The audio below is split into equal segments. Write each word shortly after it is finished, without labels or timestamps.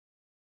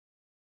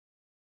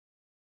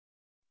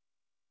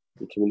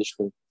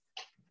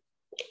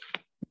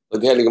The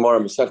Heilige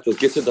Gemara sagt, das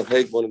Gittin Daf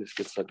Yomi ist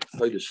gesagt,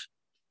 Friedisch.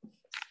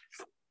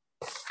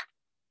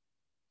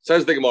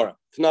 Says the Gemara,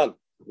 Tanan,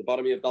 the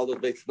bottom of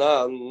Daldas Beit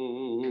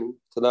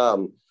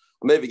Tanan.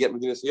 Maybe get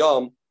Medina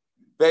Siyam.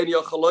 If you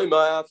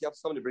have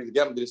somebody bring the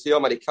get Medina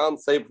Siyam and he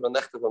can't say from the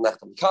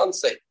Nechta. He can't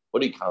say.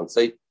 What he can't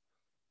say?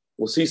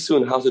 We'll see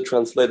soon how to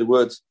translate the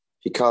words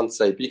he can't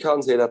say. But you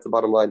can't say that's the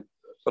bottom line.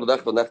 For the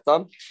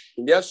Nechta.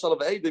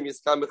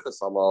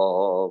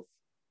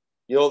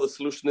 You know the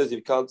solution is if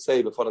you can't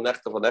say before the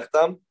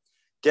Nechta,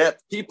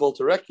 get people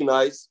to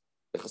recognize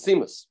the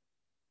Chasimus.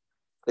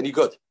 Then you're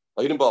good.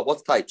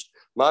 What's tight?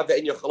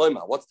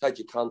 What's tight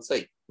you can't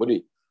say?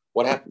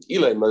 What happened?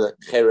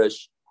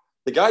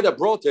 The guy that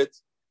brought it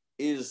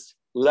is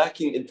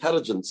lacking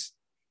intelligence.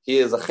 He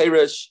is a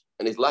cheresh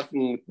and he's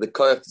lacking the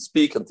koyach to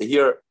speak and to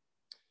hear.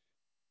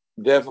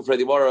 Therefore,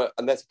 Freddy Mora,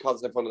 unless he can't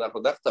say from the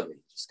Nechta, he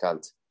just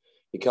can't.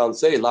 He can't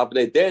say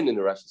Labnei Den in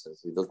the Rashi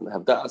says he doesn't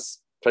have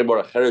das. Freddy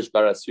Mora cheresh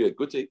barasuya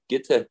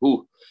Gittin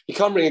who he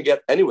can't bring a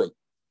get anyway.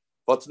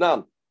 But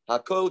now,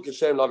 Hakol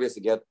Kashem Lavias a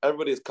get.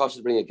 Everybody is cautious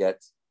to bring a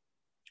get.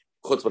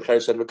 So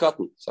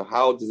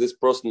how does this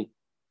person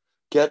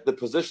get the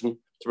position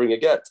to bring a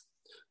get?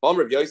 The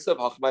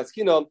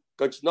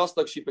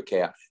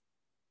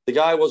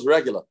guy was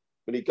regular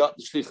when he got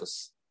the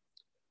shlichus.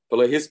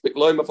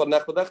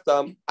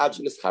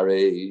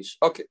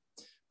 Okay.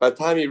 By the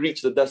time he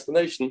reached the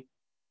destination,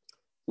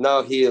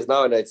 now he is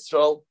now in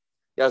Etzrol.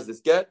 He has this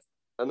get,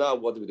 and now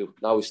what do?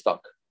 Now he's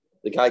stuck.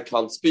 The guy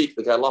can't speak.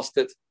 The guy lost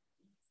it,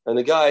 and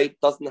the guy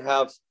doesn't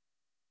have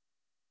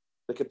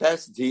the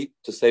capacity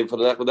to say for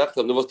the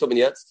Nechta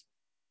yet.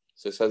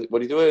 So he says, what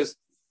do you do is,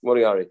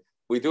 morning Ari.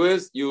 What you do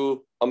is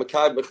you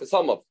Amakai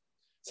B'Chasamov.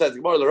 Says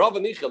the Rav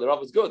Nichel, the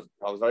Rav is good.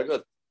 The Rav is very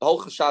good. The whole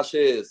chashash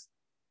is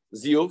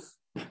Ziyuf.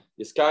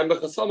 Yiskayim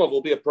B'Chasamov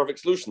will be a perfect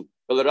solution.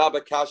 But the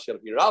Rabba Kasher,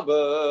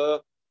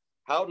 Rabba,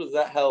 how does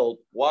that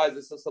help? Why is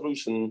this a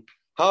solution?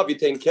 How have you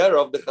taken care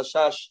of the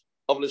chashash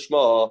of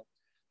Lishma?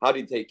 How do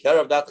you take care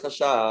of that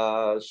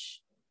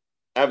chashash?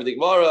 Everything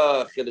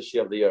Mara,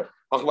 Chidashi of the year.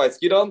 Hachmai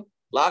Skidam.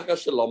 You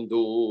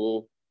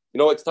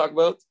know what it's talking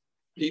about?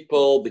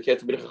 People became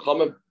to be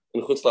chachamim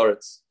in Chutz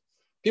La'aretz.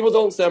 People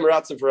don't say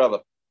Meratzim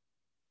forever.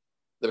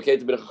 They became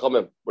to be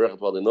chachamim.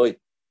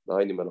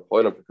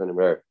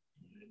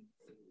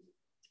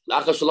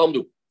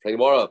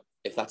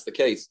 If that's the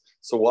case,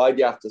 so why do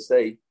you have to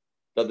say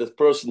that this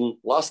person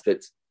lost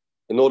it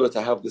in order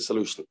to have the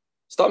solution?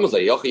 Cancel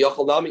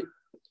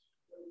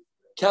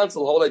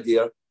the whole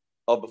idea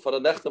of for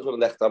the Nechta for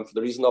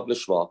the reason of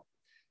Lishma.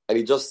 And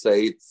he just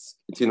say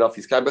it's enough.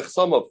 He's kind of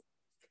some of.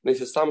 And he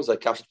says, "Some like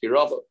Kashat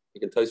Pirava."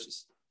 You can taste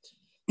this.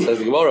 Says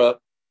the Gemara,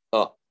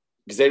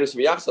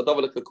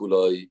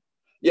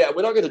 yeah,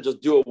 we're not going to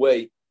just do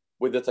away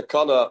with the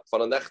takana for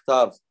the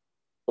nechtav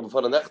or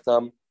for the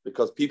nechtam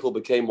because people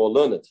became more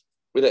learned.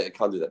 We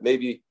can't do that.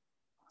 Maybe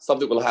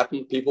something will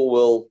happen. People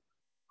will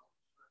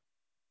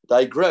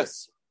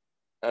digress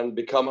and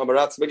become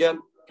hamaratzim again.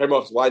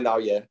 Why now?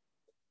 Yeah.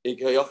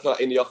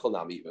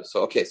 So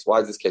okay, so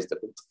why is this case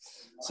different?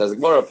 Says the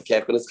Gemara,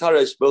 Pekech ben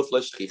Escharish, both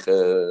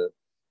Leshchiche.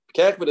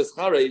 Pekech ben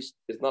Escharish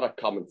is not a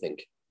common thing.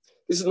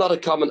 This is not a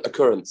common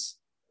occurrence.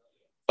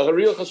 A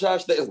real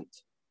chashash there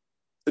isn't.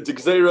 It's a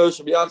gzeiro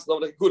shemiyachs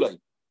not like kulay.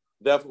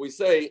 Therefore we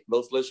say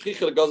both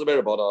Leshchiche legazer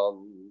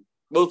berabanan,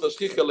 both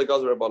Leshchiche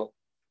legazer berabanan,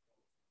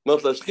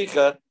 both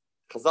Leshchiche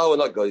chazal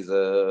not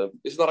goyzer.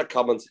 It's not a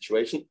common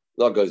situation.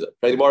 Not goyzer.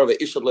 Pray more of a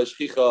ishad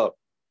Leshchiche.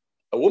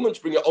 A woman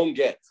should bring her own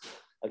get.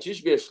 And she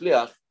should be a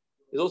shliach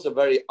is also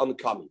very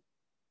uncommon.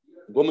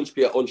 A woman should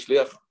be her own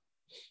shliach.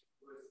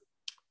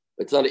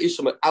 It's not an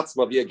issue with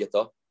atzma via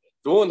geta.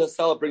 The woman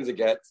herself brings a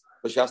get,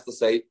 but she has to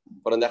say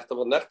for a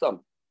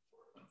nechtam.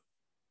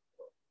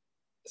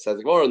 Says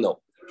the Gemara,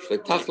 no.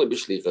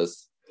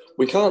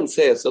 We can't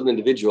say a certain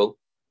individual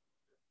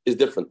is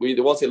different. We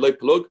want to say loy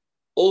pelug.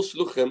 All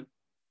shluchim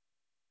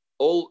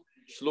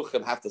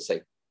have to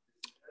say.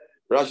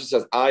 Rashi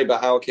says, I by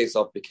our case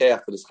of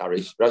bikeach for this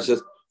charish. Rashi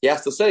says he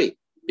has to say.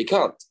 He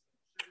can't.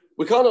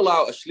 We can't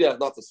allow a shliach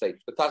not to say.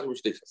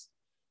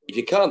 If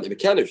you can't, if you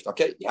can't,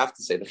 okay, you have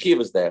to say. The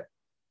chiv is there.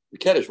 The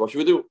kiddush, what should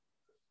we do?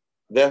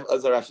 There,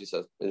 as the Rashi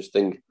says,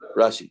 interesting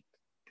Rashi,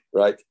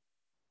 right?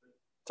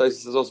 So he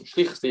says also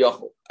shlichus to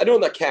yachol.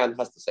 Anyone that can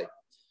has to say.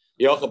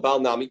 Yachol bal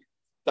nami.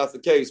 That's the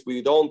case.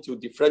 We don't to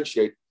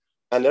differentiate,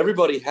 and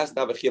everybody has to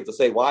have a chiv to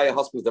say why a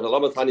husband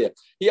is there.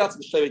 He has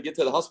to get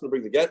to the husband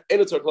bring the get.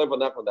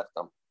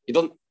 He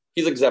doesn't.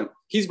 He's exempt.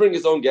 He's bringing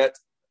his own get.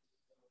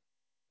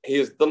 He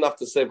doesn't have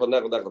to say for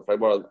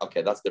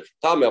okay, that's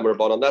different. Tami Amar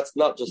Banan, that's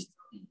not just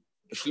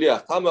a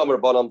shliach. Tami Amar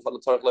Banan for the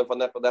Tarek.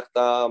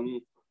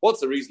 What's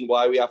the reason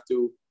why we have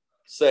to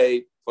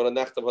say for the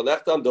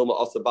nechtam? Dilma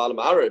also Baal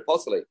Ma'arei,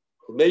 possibly.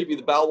 Maybe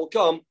the Baal will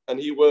come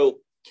and he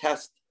will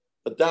cast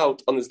a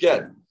doubt on his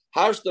get.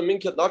 Harsh the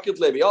Minkat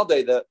Nakit Levi all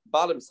day. The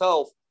Baal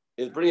himself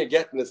is bringing a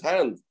get in his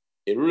hand.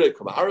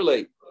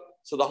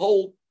 So the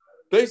whole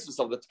basis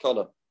of the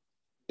Takana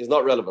is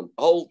not relevant.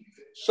 The whole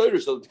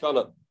shirish of the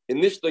Takana. In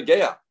Nishna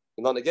Geya,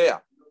 not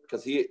Negeya.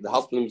 because the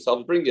husband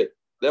himself is bringing it.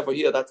 Therefore,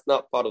 here that's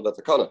not part of the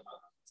takana.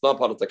 It's not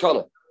part of the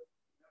takana.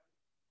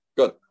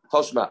 Good.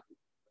 Toshma.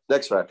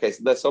 Next right. Okay,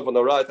 so that's so on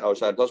the right. Our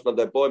shayla Toshma.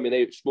 The boy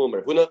minay shmuel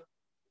merhuna.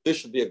 This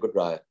should be a good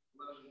raya.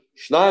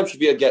 Shnaim should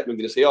be a get with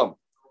this hayam.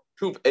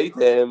 Two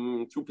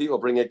people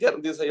bring a get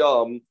with this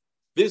hayam.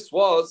 This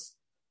was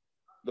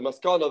the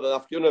maskana of the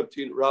Daf Yomi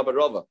between Rabba and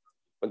Rava.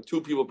 When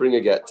two people bring a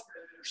get.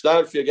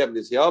 Shnaim should be a get with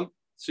this hayam.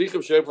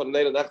 Shrichim shem for the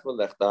neil nech for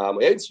nechtam.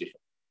 We ain't shrichim.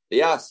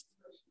 They asked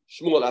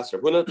Shmuel asked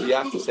Rabuna. Do you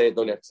have to say it?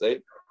 Don't you have to say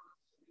it?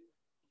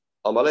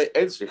 Amalei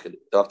ain't shrichim.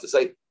 Don't have to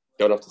say it.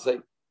 You don't have to say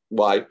it.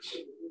 Why?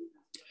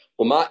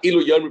 Uma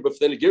ilu yonri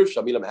b'fnei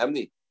girsha milam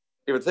hamni.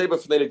 If it's say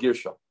b'fnei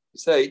girsha, you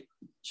say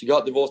she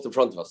got divorced in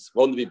front of us.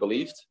 Won't be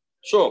believed?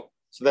 Sure.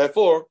 So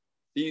therefore,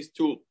 these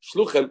two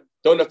shluchim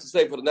don't have to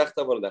say for the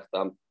nechtam or the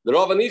nechtam. The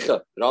Rava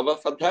nicha, Rava,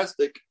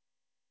 fantastic.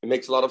 It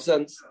makes a lot of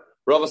sense.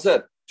 Rava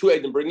said, two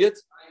Eidim bring it.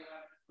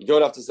 You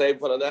don't have to say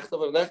for the nechtam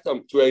or the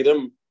nechtam. Two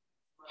Eidim.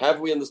 Have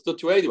we understood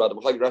two Eidim? The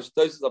B'chag Rashi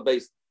Tosis are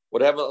based.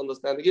 Whatever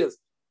understanding is,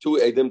 two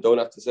Eidim don't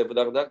have to say for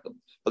the nechtam.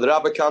 But the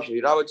Rabbi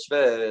Kashi, Rabbi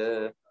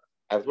Shve.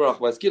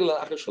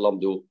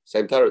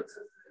 Same territory.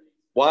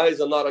 Why is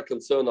it not a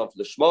concern of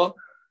the Shema?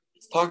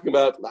 It's talking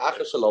about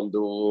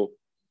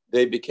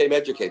they became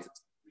educated.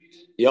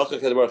 One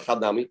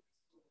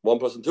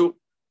person, two.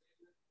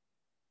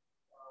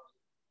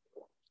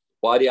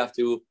 Why do you have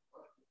to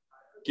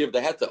give the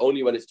heta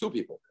only when it's two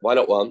people? Why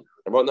not one?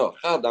 And no.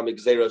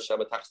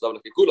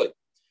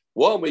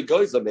 One way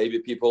goes that maybe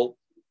people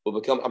will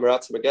become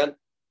Amaratzim again.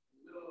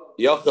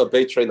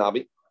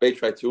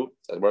 Beitrei two.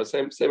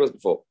 Same as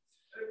before.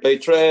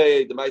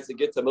 Betray the Maisa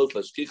Gittin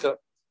Miltla Shchicha.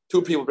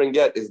 Two people bring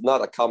get is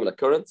not a common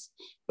occurrence.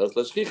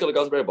 Miltla Shchicha the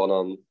goes very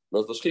bonon.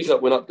 Miltla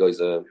Shchicha we're not goes.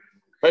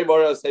 Pray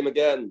more. Same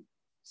again.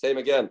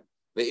 The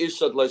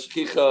Isha la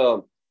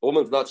Shchicha. A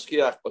woman's not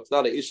Shchiach, but it's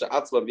not an Isha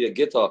Atzma via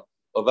Gitta.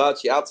 Ovat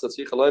she Atzma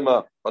Shchicha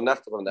Loima from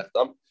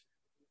Nechtam.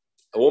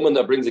 A woman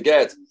that brings a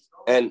get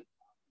and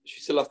she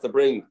still has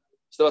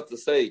to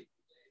say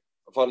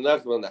for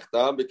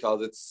Nechtam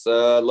because it's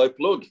loy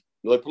plug.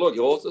 Loy plug.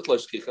 You also it's loy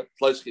Shchicha.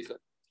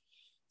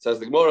 Says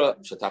the Gemara,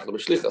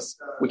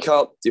 we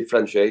can't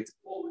differentiate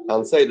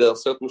and say there are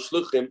certain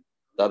shluchim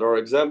that are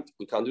exempt.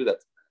 We can't do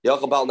that. The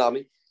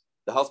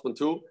husband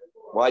too.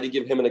 Why do you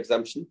give him an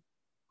exemption?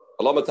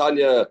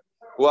 The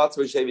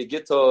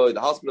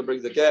husband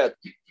brings the get.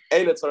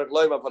 Why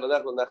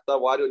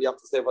do you have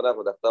to say for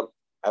nechtam?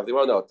 Have the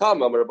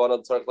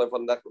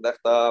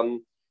no?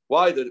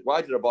 Why did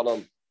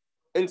Rabbanon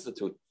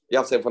institute? You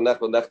have to say for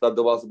nechtam.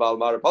 There was about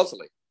Mara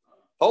possibly.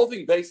 The whole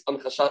thing based on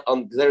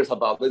Gzeres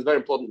Habal is very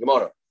important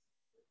Gemara.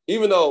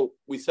 Even though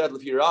we said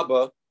Lefi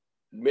Rabbah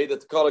made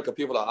it to call of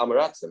people are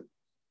Amaratzim,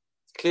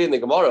 it's clear in the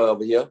Gemara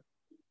over here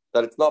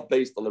that it's not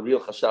based on the real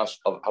chashash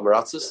of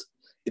Amaratzis.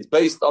 It's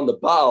based on the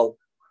Baal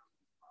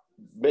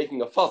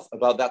making a fuss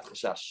about that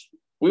chashash.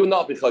 We will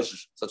not be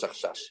chashish such a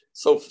chashash.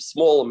 So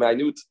small and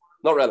minute,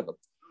 not relevant.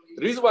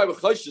 The reason why we're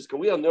chashish is because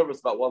we are nervous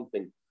about one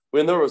thing.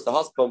 We're nervous the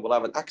husband will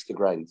have an axe to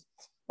grind.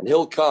 And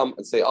he'll come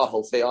and say,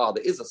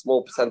 there is a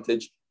small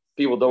percentage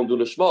people don't do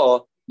the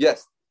Shema.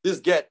 Yes, this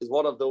get is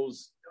one of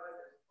those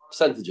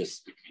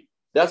percentages.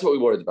 That's what we're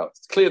worried about.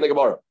 It's clear in the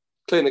Gemara.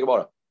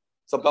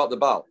 It's about the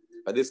Baal.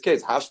 In this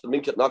case, hash the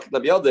minket nakat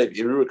nabiyadev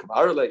iru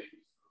kabarle.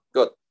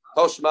 Good.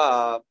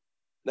 Toshma.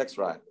 Next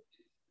right.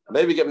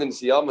 Maybe get in the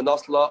siyam and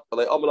nasla, but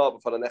they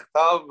amla b'far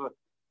nechtav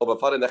or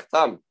b'far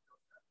nechtam.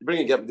 You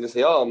bring a get in the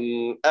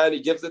siyam and he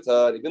gives it.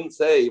 He didn't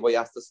say what he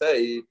has to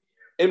say.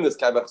 In this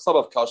kind of some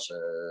of kasha.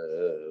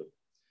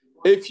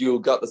 If you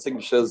got the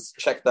signatures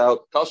checked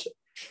out, kasha.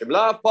 If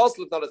la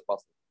apostle not as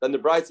possible. Then the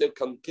bride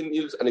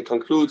continues and it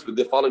concludes with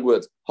the following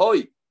words.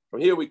 Hoi. From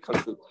here we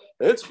conclude.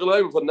 We're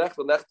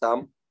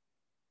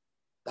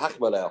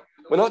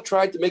not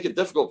trying to make it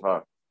difficult for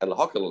her. And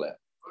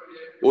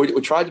we're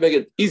trying to make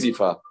it easy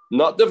for her,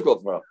 not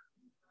difficult for her.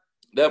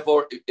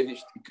 Therefore, if you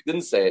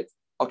didn't say it,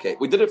 okay,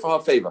 we did it for her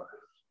favor.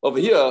 Over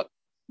here,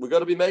 we're going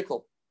to be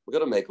makel.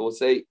 We'll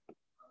say,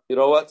 you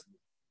know what?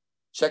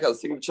 Check out the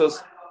signatures.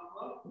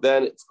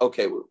 Then it's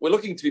okay. We're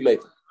looking to be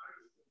makel.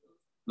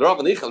 The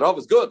Rav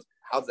is good.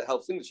 How does it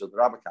help signatures? The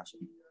Rabbi Kasha.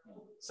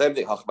 Same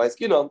thing. Same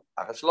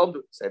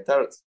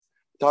teretz.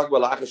 Talk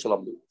about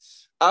Acha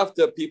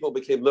after people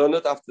became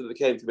learned, after they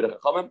came to be the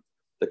Chachamim,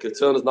 the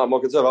concern is not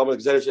more concern. Okay,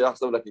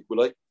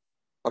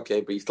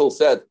 but he still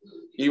said,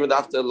 even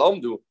after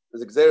Lamdu,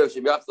 there's a Gzera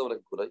Shem Yachzav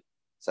like Kulei.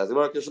 Says the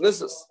Gemara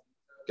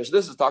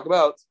Kishnissus talk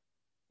about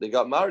they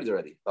got married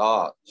already.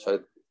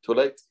 Too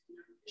late.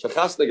 If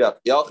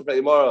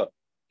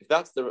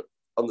that's the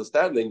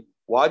understanding,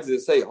 why does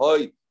it say,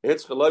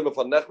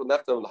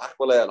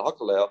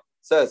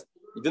 says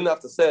you didn't have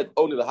to say it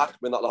only the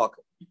hachme, not the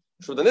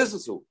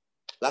hakel.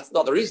 That's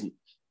not the reason.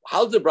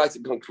 How did the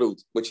Bryson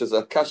conclude? Which is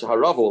a kasha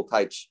harav will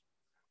teach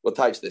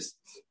this,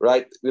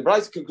 right? The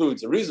Bryson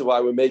concludes the reason why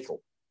we make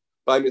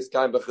by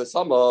miskaim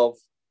b'chesamov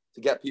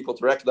to get people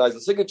to recognize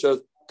the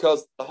signatures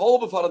because the whole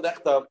b'fana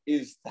nechtav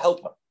is to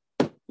help her,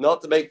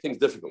 not to make things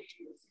difficult.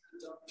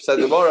 Said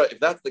the Gemara, if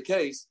that's the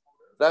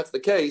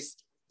case,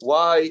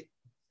 why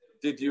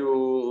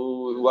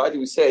why do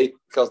we say,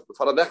 because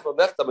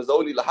Faranechtam is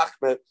only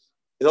lahachme,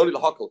 is only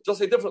lahakol. Just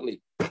say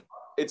differently.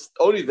 It's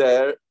only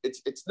there,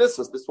 it's this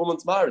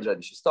woman's marriage,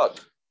 and she's stuck.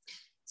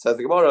 Says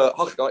the Gemara,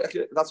 that's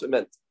what it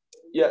meant.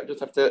 Yeah, just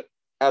have to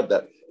add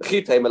that.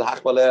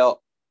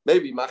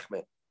 Maybe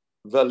machme.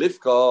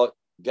 Velifka,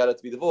 get it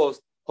to be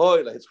divorced.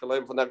 Says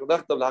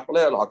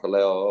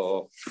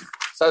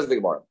the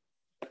Gemara.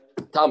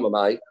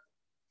 Tamamai.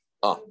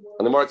 And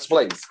the Gemara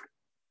explains.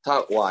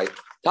 Why?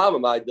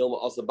 Tamamai dilma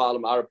also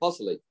balam arab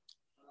possibly.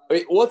 I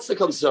mean, what's the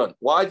concern?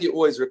 Why do you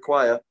always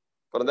require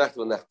for the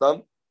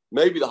nechtam?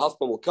 Maybe the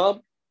husband will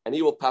come and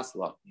he will pass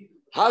along.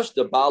 Hash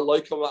the baal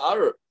loikam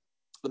arab.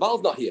 The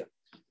baal's not here.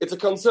 It's a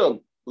concern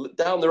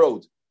down the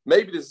road.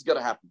 Maybe this is going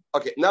to happen.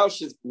 Okay, now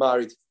she's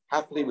married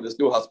happily with this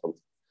new husband.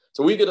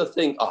 So we're going to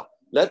think,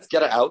 let's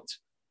get her out.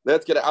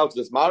 Let's get her out of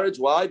this marriage.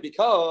 Why?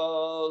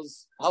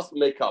 Because the husband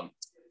may come.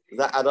 Does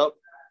that add up?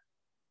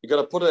 You're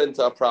going to put her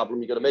into a problem.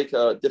 You're going to make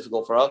it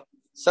difficult for her.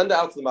 Send her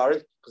out to the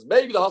marriage because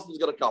maybe the husband's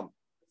going to come.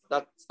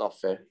 That's not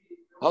fair.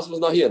 The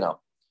husband's not here now.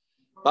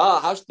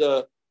 Hash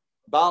the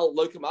baal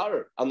loikam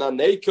arab. And then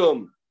they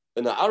come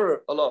in the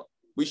arab. Allah,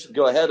 we should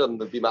go ahead and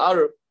be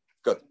ma'arab.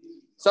 Good.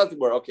 Something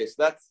more. Okay, so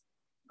that's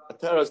a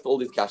terrorist to all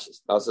these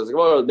caches. Now it says,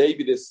 well,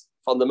 maybe this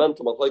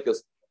fundamental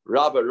machlokes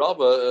Rabba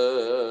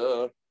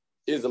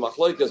is the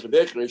machlokes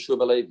Rebbeinu and Shua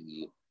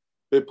Balevi.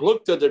 We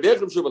plucked the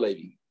Rebbeinu and Shua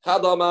Balevi.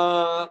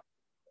 Chadama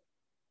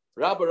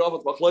Rabba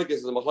machlokes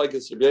is the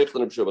machlokes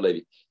Rebbeinu and Shua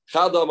Balevi.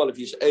 Chadama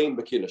lefish ein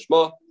bekin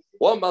shma.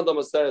 One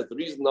mandama says the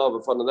reason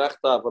of from the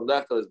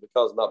nechta is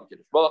because not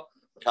bekin shma.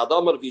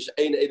 Chadama lefish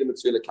ein edem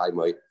mitzvah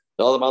kaimoi.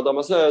 The other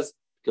mandama says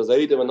because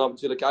edem and not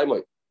mitzvah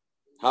kaimoi.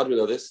 How do we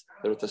know this?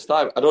 There is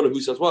time. I don't know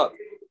who says what.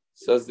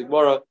 Says the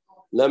Gemara,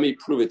 let me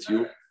prove it to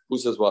you. Who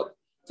says what?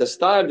 This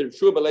time, the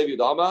Shua Balevi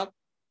Dama.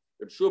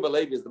 The Shua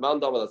Balevi is the man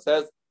Dama that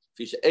says,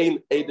 Fish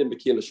ein Eden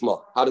Bekin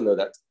Lishma. How do you know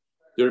that?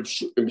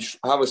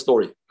 I have a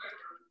story.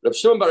 Reb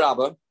Shimon bar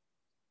Abba,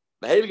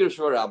 the Heilige Reb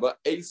Shimon bar Abba,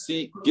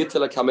 AC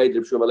Gittin Kamed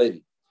Reb Shua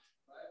Balevi.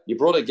 He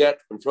brought a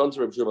get in front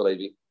of Reb Shua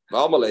Balevi.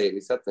 And he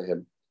said to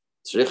him,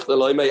 Tzrichte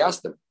loy me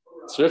yastem.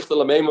 Tzrichte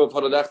lo meimah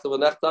for the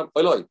nechtam.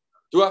 Oiloi.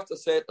 Do I have to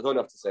say it? I don't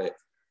have to say it.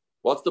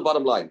 What's the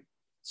bottom line?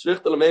 You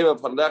don't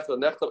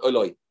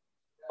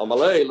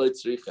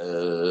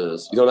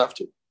have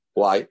to.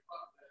 Why?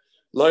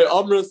 You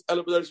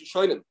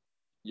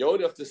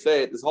only have to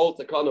say it. This whole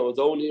takana was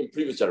only in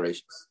previous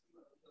generations.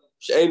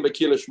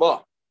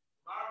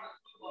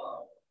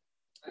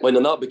 When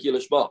they're not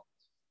bekila shma.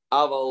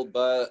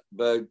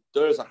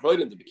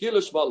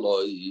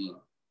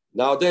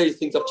 Nowadays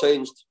things have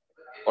changed.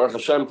 Or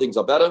Hashem, things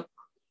are better.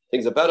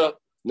 Things are better.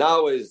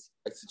 Now is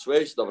a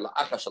situation of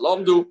la'acha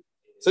shalom du.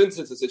 Since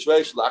it's a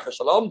situation la'acha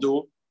shalom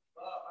du,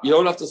 you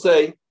don't have to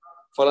say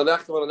for a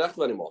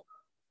nechtam anymore.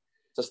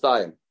 Just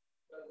time.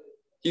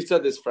 He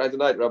said this Friday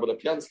night. Rabbi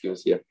Lapiansky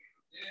was here.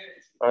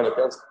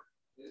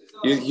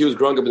 He was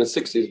growing up in the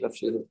 60s.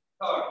 He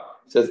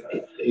says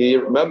he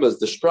remembers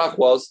the sprach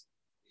was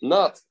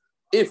not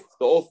if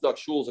the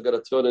Orthodox shuls are going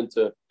to turn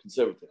into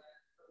conservative.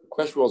 The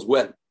question was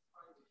when.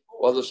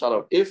 Was a shot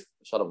of if,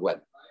 a shot of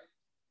when.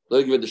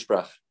 Look at the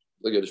sprach.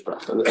 Look at the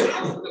sprach. And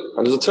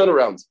there's a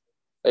turnaround.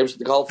 It's a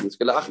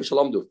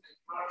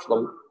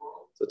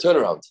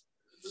turnaround.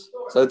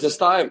 So it's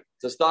time.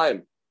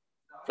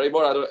 Very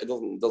more, it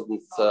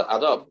doesn't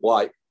add up.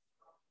 Why?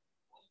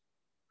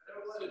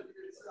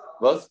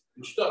 What?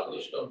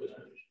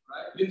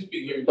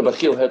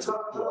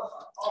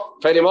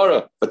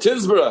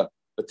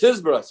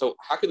 Batisbara. So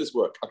how can this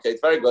work? Okay,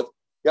 it's very good.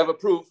 You have a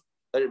proof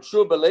that Reb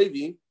Shua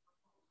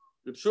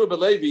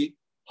Balevi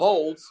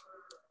holds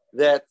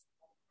that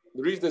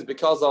the reason is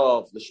because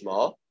of the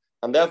Shema,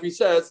 and therefore he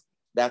says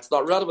that's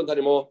not relevant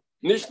anymore.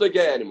 Nish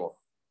legay anymore.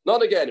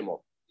 Not legay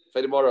anymore.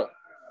 I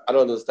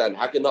don't understand.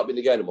 How can it not be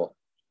legay anymore?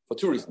 For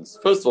two reasons.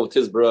 First of all,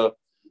 Tizbara,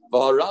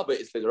 Vaharabba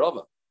is for the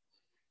Rava.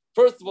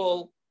 First of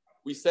all,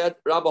 we said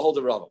Rabba holds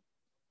a Rava.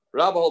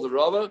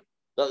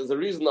 That is the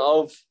reason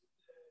of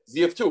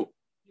ZF2.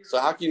 So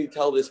how can you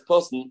tell this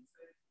person,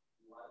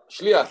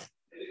 Shliach,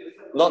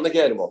 not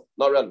legay anymore,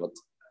 not relevant?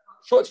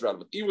 Sure, it's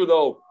relevant. Even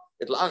though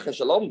it'll Acha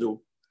Shalom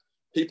do,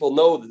 people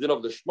know the din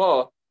of the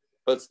Shema,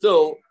 but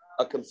still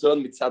a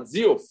concern mitzad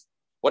ziyuf.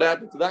 What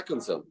happened to that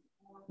concern?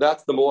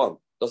 That's number one.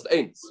 That's the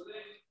aims.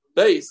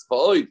 Base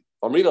for oid.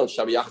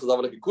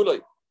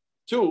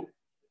 Two,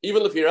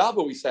 even if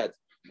Rabba, we said,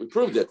 we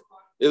proved it,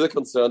 is a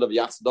concern of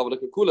Yachs David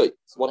Kulei.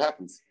 So what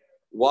happens?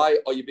 Why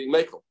are you being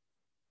makel?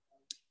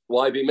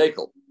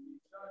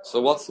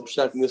 So what's the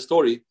pshat in this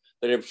story?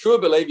 That Reb Shua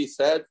Balevi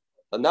said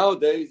that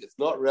nowadays it's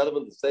not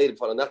relevant to say it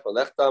for a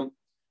nechtam.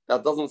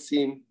 That doesn't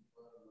seem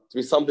to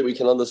be something we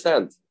can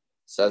understand.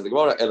 Says the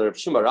Gemara, El Reb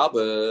Shua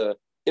Rabba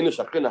in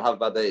Shachrina have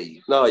badei.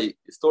 No, the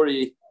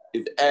story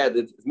is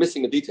added, it's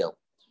missing a detail.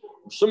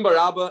 Shumba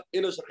Rabba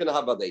in Shachrina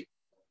have badei.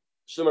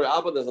 Shumba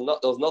Rabba, there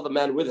was another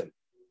man with him,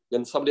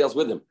 then somebody else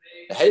with him.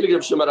 The Heilige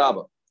Reb Shumba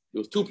Rabba, there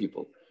was two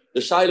people.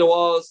 The shaila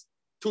was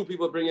two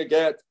people bring a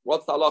get.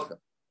 What's the halacha?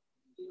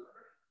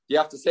 You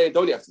have to say it,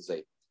 don't you have to say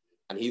it?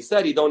 And he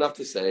said you don't have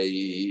to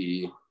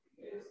say.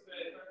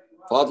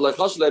 Why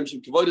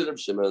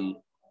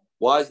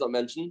is that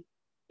mentioned?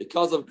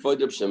 Because of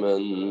Kvoid Reb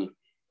Shimon.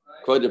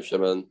 Kvoid Reb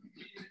Shimon.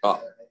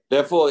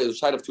 Therefore, it was a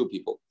child of two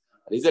people.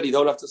 And he said you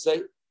don't have to say.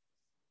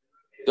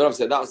 You don't have to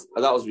say.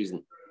 That was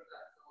reason.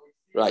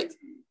 Right.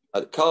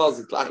 Because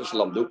it's Lachar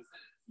Shalamdu.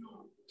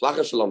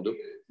 Lachar Shalamdu.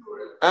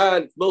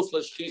 And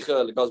Milsla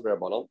Shchicha Legazber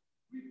Abanon.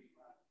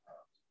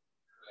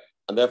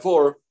 And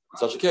therefore, in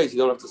such a case, you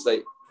don't have to say.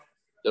 You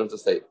don't have to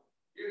say.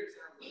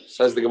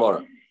 Says the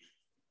Gemara.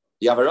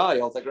 Yavarai,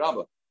 I'll take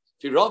Rabba.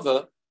 If you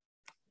Rava,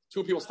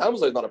 two people's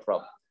stamina is not a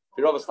problem. If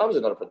you Rava stamina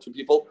is not a problem. Two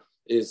people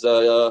is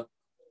the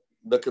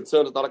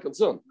concern is not a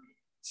concern.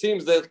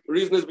 Seems the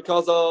reason is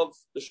because of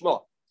the Shema.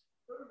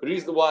 The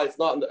reason why it's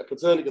not a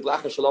concern is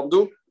Lachar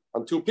Shalamdu,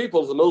 and two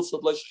people is the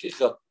Milsat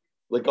Leishicha,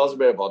 the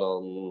Gazber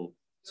Badon.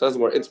 Says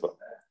more intimate.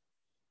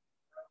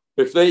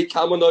 If they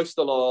come and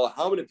the law,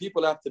 how many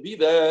people have to be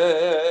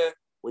there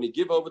when you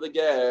give over the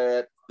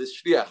get? This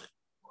shliach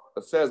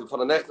that says for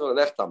the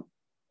nechtam.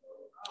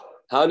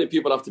 How many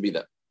people have to be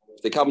there?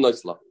 If they come and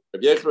the law,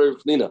 Rabbi Yechor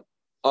and Nina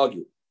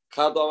argue.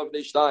 Chadam of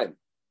Neishtaim.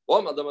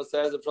 One Adam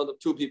says in front of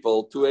two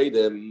people, two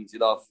Adam,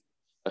 enough.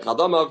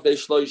 Chadam of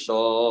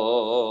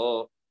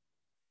Neishloisha.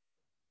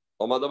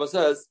 One Adam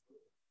says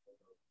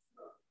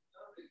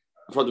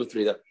in front of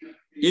three there.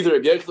 Either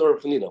Rabbi Yechor or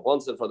Nina.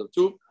 One's in front of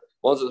two,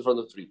 one's in front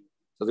of three.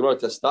 So the Gemara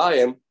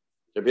Testayim,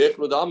 Rabbi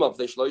Yechor Dama of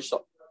Neishloisha.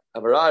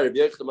 Avarai, Rabbi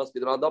Yechor must be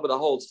the Randam that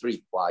holds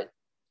three. Why?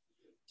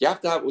 You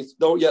have to have. We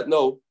don't yet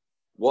know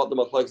what the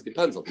machlokes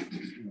depends on.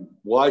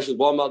 Why should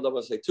one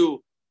Madama say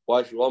two?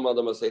 Why should one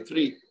Madama say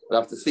three? We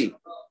have to see.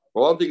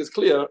 But one thing is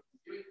clear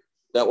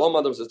that one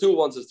Madama says two,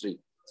 one says three.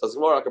 So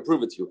tomorrow I can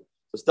prove it to you.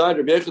 So Stein,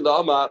 Rabbi Yechor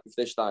Dama of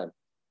Neishtaim.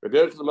 Rabbi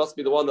Yechor must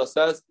be the one that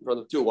says in front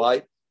of two.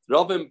 Why?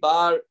 Ravim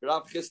bar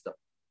Rav Chista.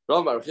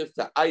 Rav bar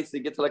Chista. I see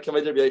get like Rabbi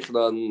Yechor.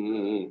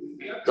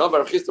 Rav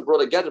bar Chista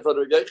brought a get in front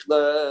of Rabbi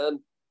Yechor.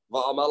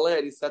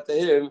 Va'amaleh, he said to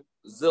him,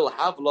 Zil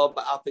havla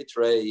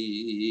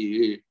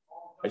ba'apetrei.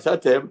 I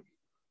said to him,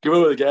 give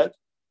over the get.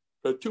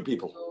 For two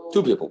people.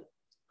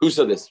 Who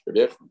said this? Rabbi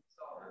Yechor.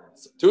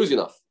 Two is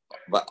enough.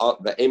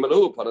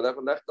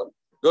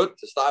 Good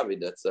to start with.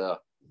 That's a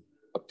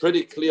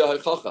pretty clear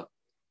halacha,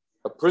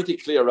 a pretty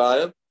clear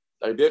raya.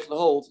 Rabbi Yechor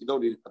holds you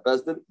don't need a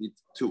bezdin, you need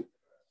two.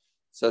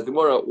 Says the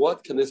Gemara,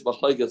 what can this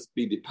machlokes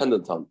be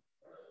dependent on?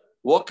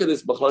 What can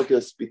this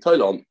machlokes be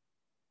told on?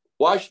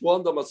 Why should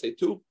one dama say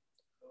two?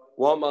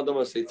 One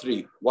dama say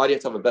three. Why do you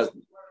have to have a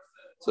bezdin?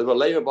 So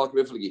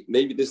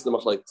maybe this is the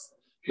machlokes.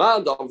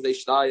 Man dama they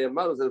shtayim,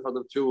 man is in front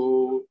of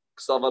two.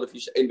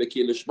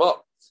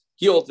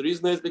 He holds the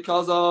reason is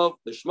because of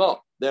the Shema.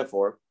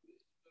 Therefore,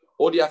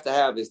 all you have to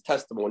have is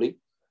testimony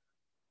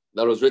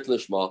that was written in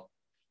Shema.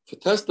 For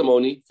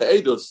testimony, for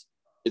Eidos,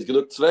 it's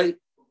genug zwei.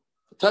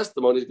 For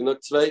testimony, it's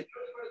genug zwei.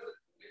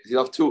 You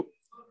have two.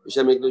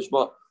 The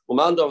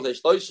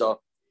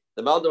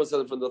man said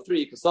in front of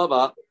three,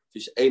 Kasava,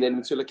 fish ein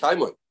edim tzule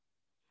kaimoy.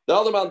 The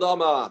other man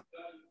dama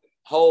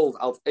holds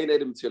out ein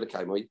edim tzule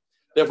kaimoy.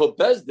 Therefore,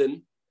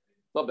 Bezdin,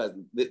 not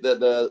Bezdin,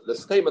 the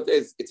statement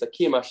is it's a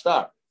kiyum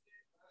ashtar.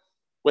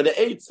 When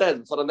the aid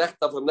says for the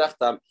nechtam from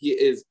nechtam, he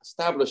is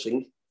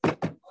establishing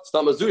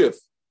stam azuyev,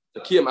 the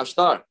kiyum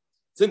ashtar.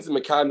 Since the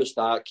mekayim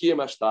ashtar,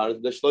 kiyum ashtar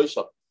is the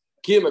shloisha.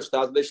 Kiyum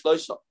ashtar is the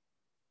shloisha.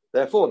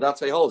 Therefore,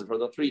 that's why he holds it for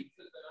the three.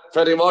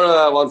 Freddie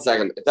Mora, 1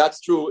 second. If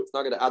that's true, it's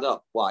not going to add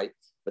up. Why?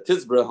 But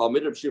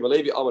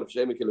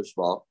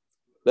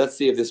let's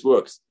see if this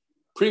works.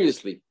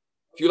 Previously,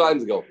 a few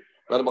lines ago,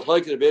 we had a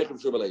machlokes from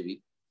Shmuel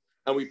Levi,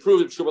 and we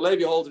proved that Shmuel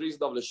Levi holds the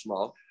reason of the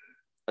Shema,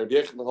 and Rabbi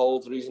Yechon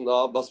holds the reason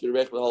of, must be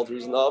Rabbi Yechon holds the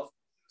reason of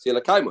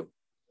Sila Kaimoy.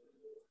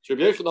 So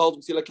Rabbi Yechon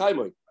holds Sila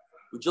Kaimoy.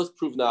 We just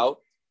proved now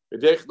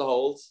Rabbi Yechon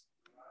holds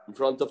in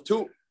front of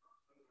two.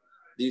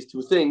 These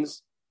two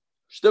things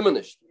stimmen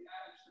nicht.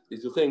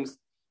 These two things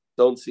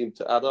don't seem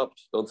to add up,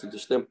 don't seem to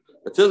stem.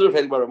 But Tizr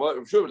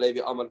Shmuel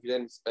Levi Amar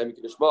Filen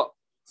Emekil Shema.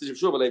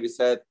 Since Shmuel Levi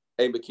said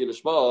Emekil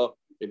Shema,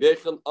 Rabbi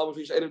Yechon Amar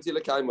Fish Einem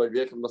Sila Kaimoy. Rabbi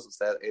Yechon must have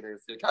said Einem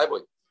Sila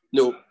Kaimoy.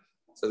 No,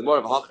 says more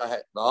of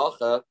Hacha.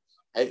 Hacha.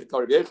 How did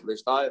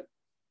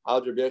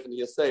Rabbi Yechon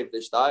here say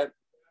this time?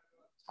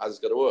 How's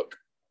it going to work?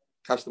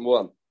 Catch them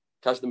one.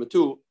 Catch them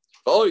two.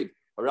 Oh,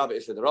 a rabbi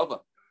is the Rava.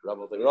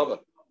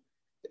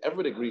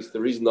 Everybody agrees the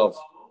reason of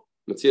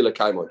Matzila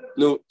Kaimon.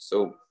 No,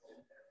 so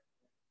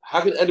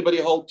how can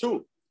anybody hold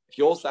two? If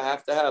you also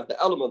have to have the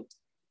element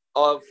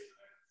of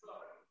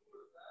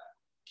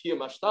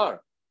Kiyam Ashtar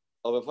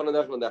of a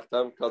Fananech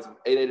Nechtam because of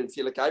Ein Ein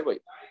Tzila Kaimon.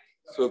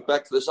 So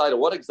back to the side,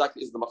 what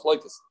exactly is the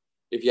machlokes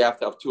if you have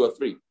to have two or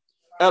three?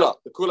 Ella,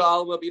 the Kula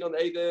Alma beat on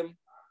Adam,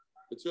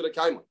 the Tzila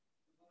Kaimon.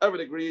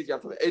 Everybody agrees you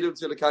have to have Adam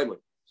Tzila Kaimon.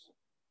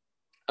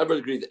 Everybody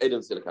agrees Adam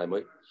Tzila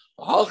Kaimon.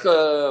 What's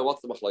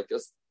the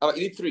machlokes? How about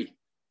you need three?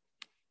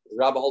 The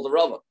Rabbi holds a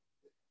Rava.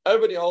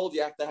 Everybody holds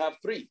you have to have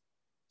three.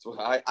 So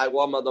I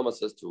one Madama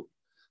says two.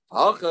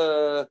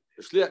 The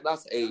Shliach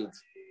das aid.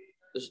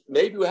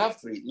 Maybe we have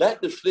three. Let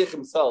the Shliach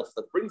himself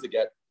that brings the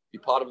get be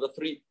part of the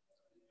three.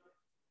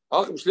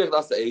 Shliach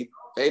das aid.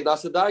 Aid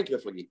das a dain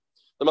kiflagi.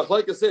 The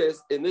machlokes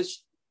is in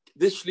this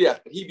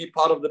shliach, can he be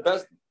part of the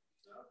best?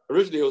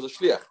 Originally, he was a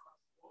shliach.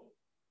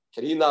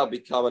 Can he now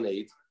become an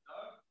aid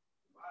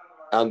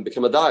and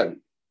become a dayan?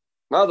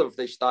 Mother if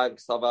they shtaim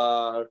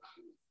ksavar,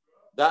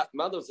 that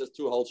mother says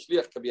two whole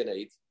shliach can be an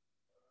aid.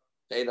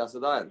 The aid as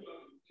a dayan.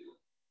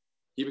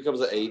 He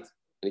becomes an aid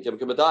and he can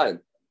become a dayan.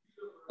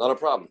 Not a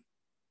problem.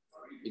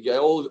 You get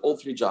all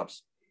three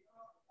jobs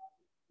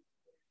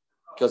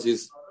because he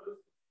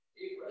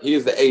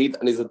is the aid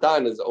and he's a dayan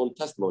in his own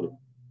testimony.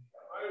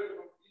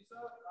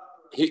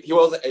 He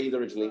was an aid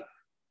originally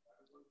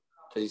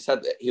because he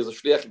said that he was a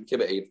shliach and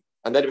became an aid,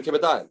 and then he became a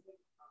dayan.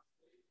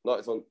 No,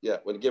 it's on. Yeah,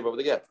 when he gave over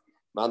the get.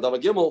 Man Dava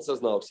Gimel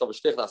says no. So a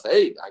shliach that's an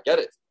aid. I get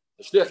it.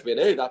 The shliach being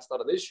an aid, that's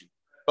not an issue.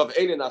 But if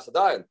aid that's a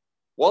dayan,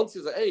 once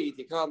he's an aid,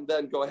 he can't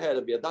then go ahead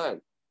and be a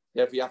dayan.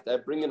 Therefore, you have to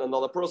bring in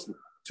another person.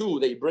 Two,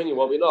 that you bring in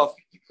won't be enough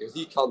because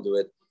he can't do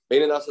it.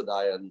 Aid that's a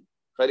dayan.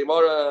 Freddie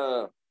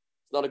Mora,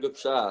 it's not a good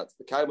shot.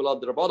 The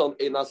Kaimelad Rabbanon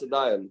aid that's a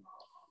dayan.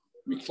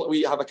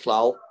 We have a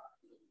klal.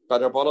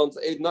 But Rabbanon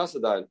aid that's a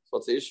dayan.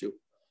 What's the issue?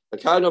 The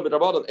Kaimelad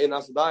Rabbanon aid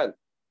that's a dayan.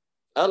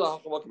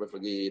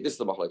 This is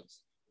the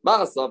machlokes.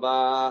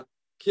 Ma'asava,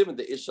 given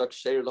the ishak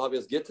share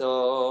l'havias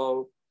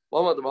gittin,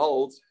 one of them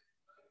holds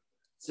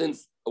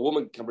since a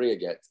woman can bring a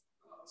get.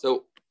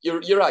 So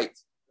you're right.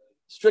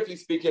 Strictly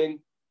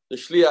speaking, the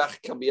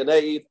shliach can be an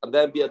aid and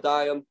then be a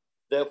dayan.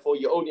 Therefore,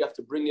 you only have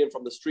to bring in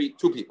from the street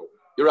two people.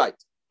 You're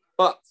right.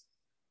 But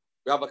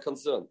we have a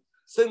concern.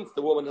 Since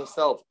the woman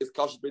herself is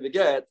kosher to bring the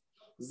get,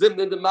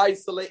 zimnin the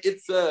ma'isale,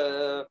 it's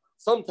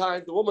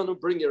sometimes the woman will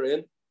bring her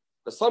in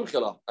the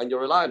samchala and you're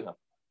relying on her.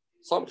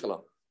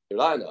 Samchala. You're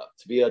relying on her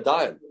to be a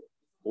dayan.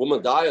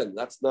 Woman dayan,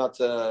 that's not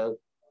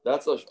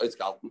Shais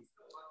Galton.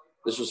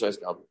 This is Shais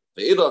Galton.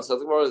 The Idan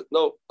says,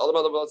 no,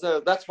 Allah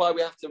says, that's why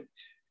we have to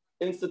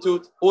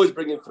institute, always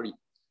bring in three.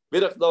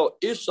 Vidach no,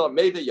 Isha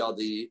made a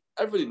yadi.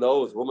 Everybody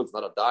knows woman's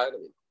not a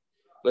dayan.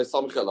 She's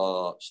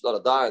not a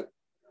dayan.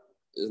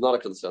 It's not a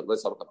concern.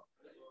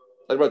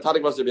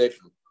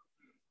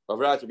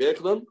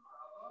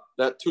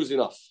 That two's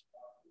enough.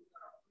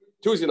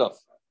 Two's enough.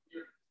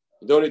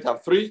 You don't need to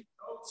have three.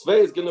 Zwei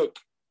is genug.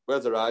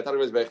 Where's the right?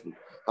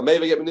 And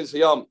maybe get me this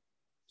yam.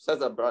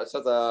 Says a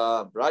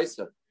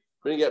Brycer.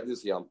 Bring it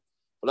this yam.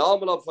 But all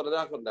for the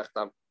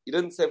nechtam. He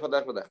didn't say for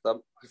the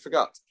nechtam. He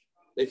forgot.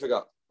 They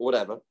forgot.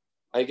 Whatever.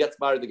 And he gets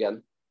married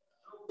again.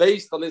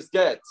 Based on his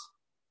get,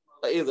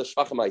 that is a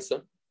shvacha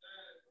ma'isa.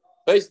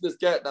 Based on his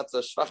get, that's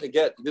a shvacha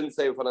get. He didn't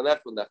say for the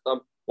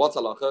nechtam. What's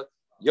halacha?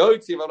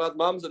 Yoitzi v'rad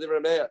mamza di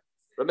Remeah.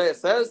 Remeah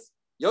says,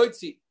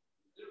 Yoitzi.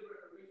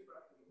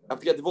 Have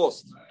to get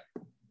divorced.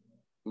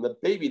 And the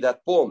baby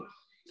that born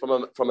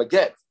from a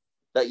get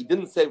that he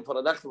didn't say for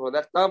the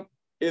nechtam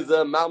is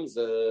a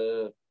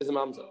mamza. Is a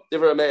mamza.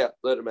 Different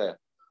Remeah.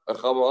 A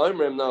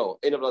chama no.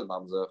 Ain't a blood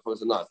mamza. No,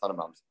 it's not a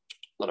mamza.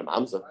 Not a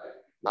mamza.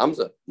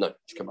 Mamza? No,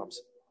 she can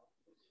mamza.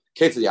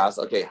 Katie asked,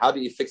 okay, how do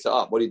you fix it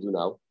up? What do you do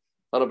now?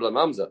 Not a blood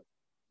mamza.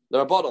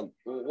 They're a bottom.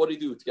 What do you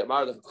do to get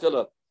married at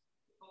Tchila?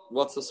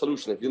 What's the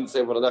solution? If you didn't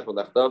say for the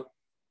nechtam,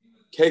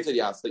 Katie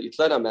asked that you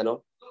try that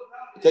meno,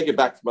 you take it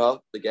back from her,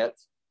 the get.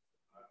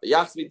 You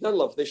have to be done,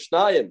 love. They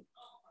shnayim.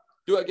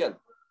 Do it again.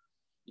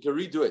 You can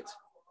redo it.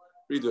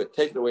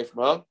 Take it away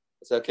from her. And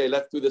say, okay,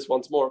 let's do this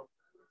once more.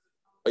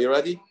 Are you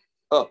ready?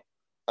 Oh.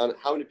 And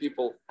how many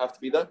people have to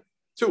be there?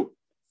 2.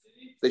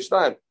 They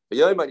shnayim. But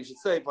you should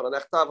say for the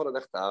nechtam.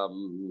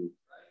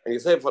 And you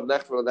say for the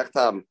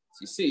nechtam.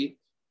 So you see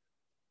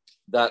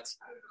that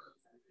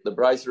the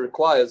bride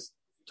requires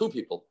 2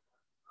 people.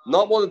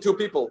 Not more than 2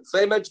 people.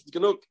 Same mentioned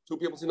Ganuk, 2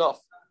 people's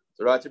enough.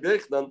 So right to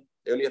then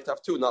they only have to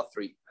have 2, not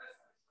 3.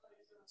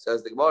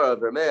 Says the Gemara of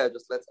Remeah,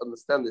 just let's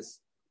understand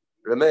this.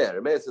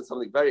 Remeah says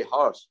something very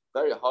harsh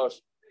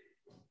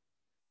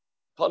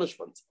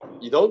punishment.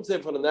 You don't say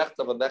for the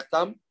nechtam and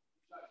nechtam,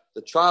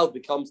 the child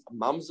becomes a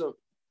mamzer.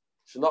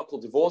 Should not call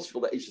divorce, should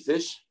call the Eishes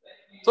Ish.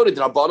 It's only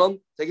Drabanon,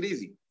 take it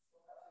easy.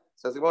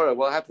 Says the Gemara,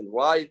 what happened?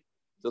 Why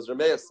does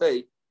Remeah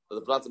say that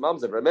the Platz of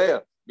mamzer?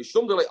 Remeah,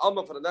 Mishum Dele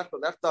Amma for the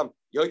nechtam,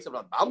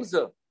 Yoitzav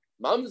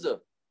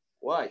mamzer.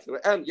 Why? So,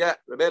 and yeah,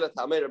 Remeah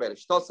Tamei Remeah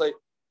Shtosei.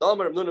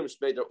 Damer Nunim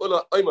Shmeider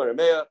Ula Omer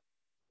Remeah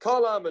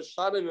Kala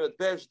Meshanim with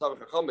Besh Tav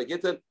Chacham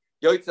Gittin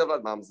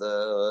Yoitzav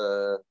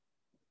Mamza.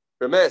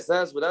 Remeah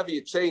says whenever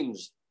you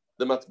change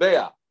the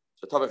matbeah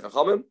to Tav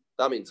Chachamim,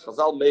 that means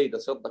Chazal made a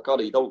certain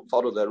takana, you don't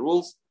follow their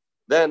rules,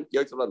 then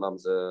Yoitzav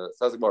Mamza.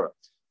 Says Gemara.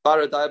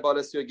 Baradaya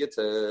Balas Gittin.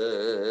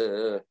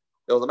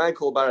 There was a man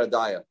called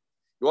Baradaya.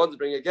 He wanted to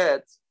bring a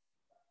get.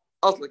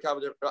 Asla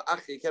Kavadir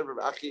Achi Kevin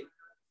Achi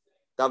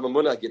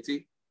Davamuna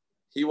Gitti.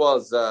 He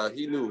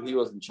knew he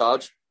was in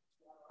charge.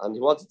 And he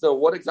wanted to know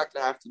what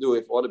exactly I have to do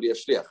if I want to be a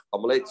shliach.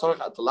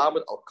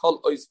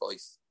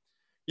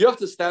 You have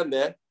to stand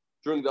there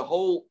during the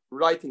whole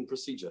writing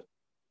procedure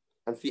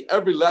and see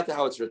every letter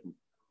how it's written.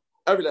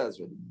 Every letter is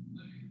written.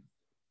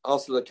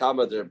 Also the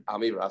kama der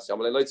amir asi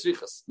amalei loy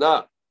tzrichas.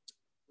 No,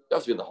 you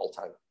have to be the whole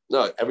time.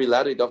 No, every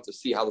letter you don't have to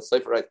see how the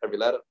sefer writes every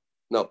letter.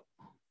 No.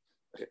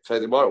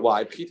 Okay,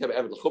 why?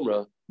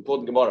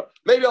 Important Gemara.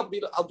 Maybe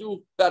I'll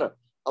do better.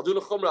 I'll do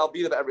the chumrah, I'll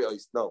be there every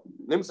ice. No.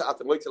 Nimsa at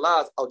the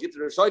moitzelaz, I'll get to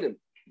the Rishonim.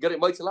 Get it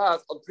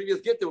moitzelaz on previous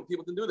Gittin when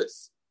people didn't do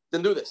this.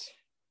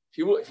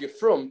 If you're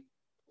from,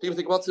 people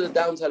think, what's the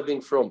downside of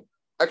being from?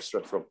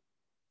 Extra from.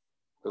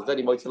 Because then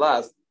he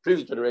moitzelaz,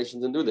 previous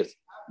generations didn't do this.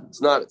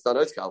 It's not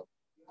Oitzkal.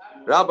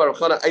 Rabbi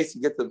Rachana Eisi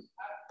Gittin,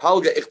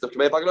 Paul Ge'ichtav,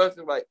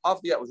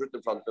 after that was written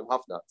in front of him,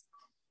 Hafnat.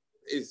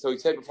 So he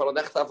said before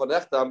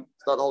nechtam,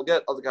 it's not all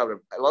get, all the camera.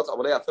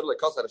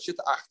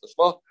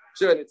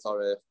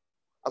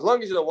 As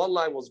long as you know one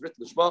line was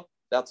written Shema,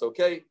 that's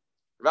okay.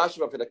 Rashi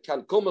for the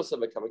can kumas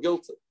and become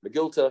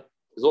Megilta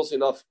is also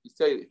enough. You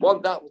say if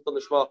one that was done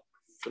the Shema,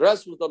 the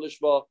rest was done the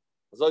Shema.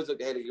 As always like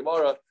the Heilige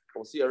Gemara,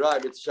 we'll see a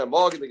rhyme. It's Shem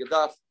Morgan the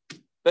Gedaf,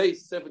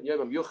 base 7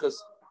 Yom Yuchas,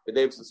 the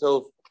David's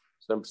Hill.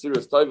 So I'm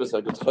serious. Tivus,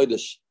 I get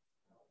Chodesh.